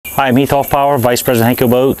Hi, I'm Heath Offpower, Vice President Hanko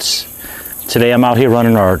Boats. Today I'm out here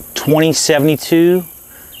running our 2072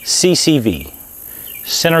 CCV,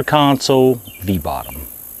 center console V-bottom.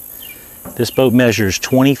 This boat measures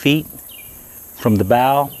 20 feet from the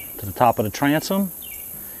bow to the top of the transom.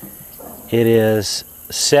 It is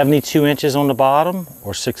 72 inches on the bottom,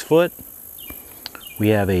 or 6 foot. We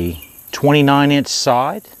have a 29-inch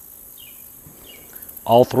side,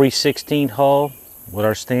 all 316 hull with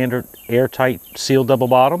our standard airtight sealed double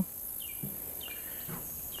bottom.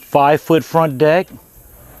 5-foot front deck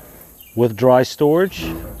with dry storage.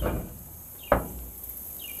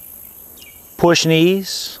 Push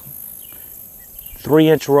knees,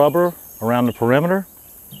 3-inch rubber around the perimeter.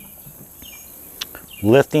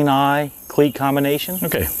 Lifting eye cleat combination.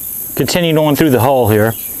 Okay, continuing on through the hull here.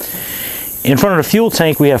 In front of the fuel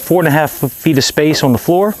tank we have 4.5 feet of space on the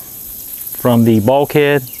floor from the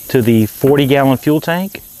bulkhead to the 40-gallon fuel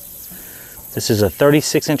tank. This is a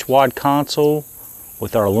 36-inch wide console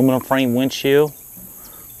with our aluminum frame windshield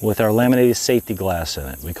with our laminated safety glass in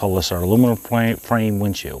it. We call this our aluminum frame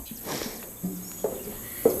windshield.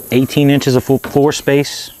 18 inches of floor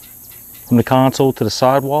space from the console to the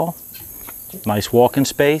sidewall. Nice walking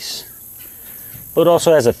space. But it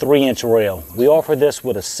also has a 3-inch rail. We offer this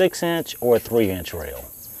with a 6-inch or a 3-inch rail.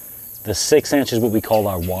 The 6-inch is what we call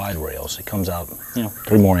our wide rails. It comes out,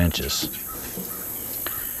 3 more inches.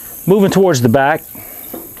 Moving towards the back,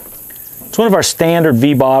 it's one of our standard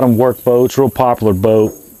V-bottom work boats, real popular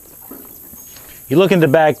boat. You look in the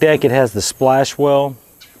back deck, it has the splash well,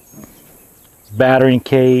 battery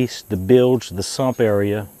case, the bilge, the sump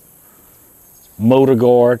area, motor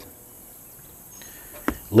guard,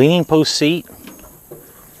 leaning post seat,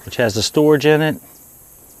 which has the storage in it.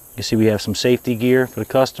 You see we have some safety gear for the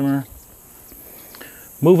customer.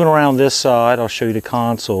 Moving around this side, I'll show you the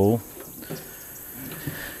console.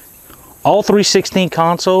 All 316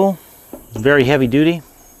 console is very heavy duty,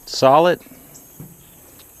 solid.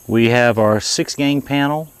 We have our 6-gang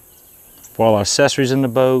panel for all our accessories in the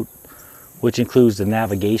boat, which includes the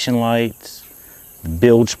navigation lights, the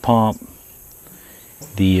bilge pump,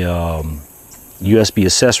 the USB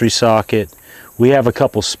accessory socket. We have a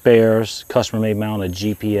couple spares. Customer may mount a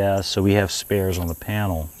GPS, so we have spares on the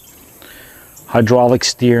panel. Hydraulic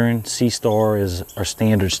steering, C-Star is our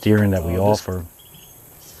standard steering that we offer.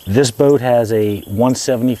 This boat has a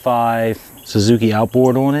 175 Suzuki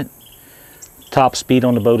outboard on it. Top speed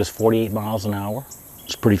on the boat is 48 miles an hour.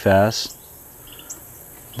 It's pretty fast.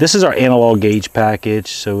 This is our analog gauge package,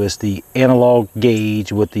 so it's the analog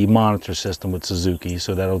gauge with the monitor system with Suzuki,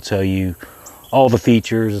 so that'll tell you all the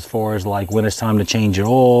features as far as like when it's time to change your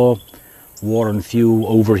oil, water and fuel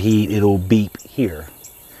overheat, it'll beep here.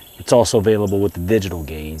 It's also available with the digital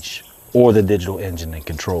gauge or the digital engine and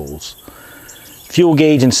controls. Fuel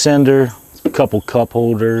gauge and sender, a couple cup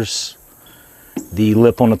holders, the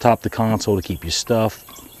lip on the top of the console to keep your stuff.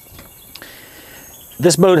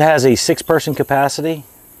 This boat has a 6-person capacity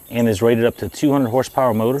and is rated up to 200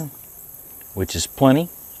 horsepower motor, which is plenty.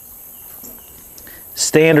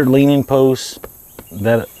 Standard leaning post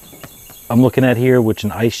that I'm looking at here, which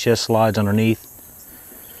an ice chest slides underneath.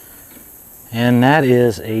 And that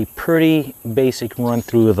is a pretty basic run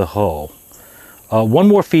through of the hull. One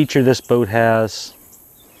more feature this boat has.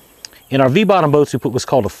 In our V-bottom boats we put what's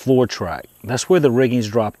called a floor track. That's where the riggings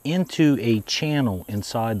drop into a channel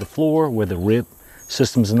inside the floor where the rib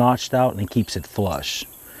system's notched out and it keeps it flush.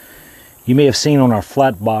 You may have seen on our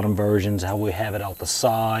flat bottom versions how we have it out the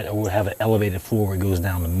side, or we have an elevated floor where it goes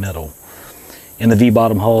down the middle. In the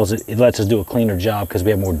V-bottom hulls, it lets us do a cleaner job because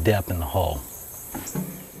we have more depth in the hull.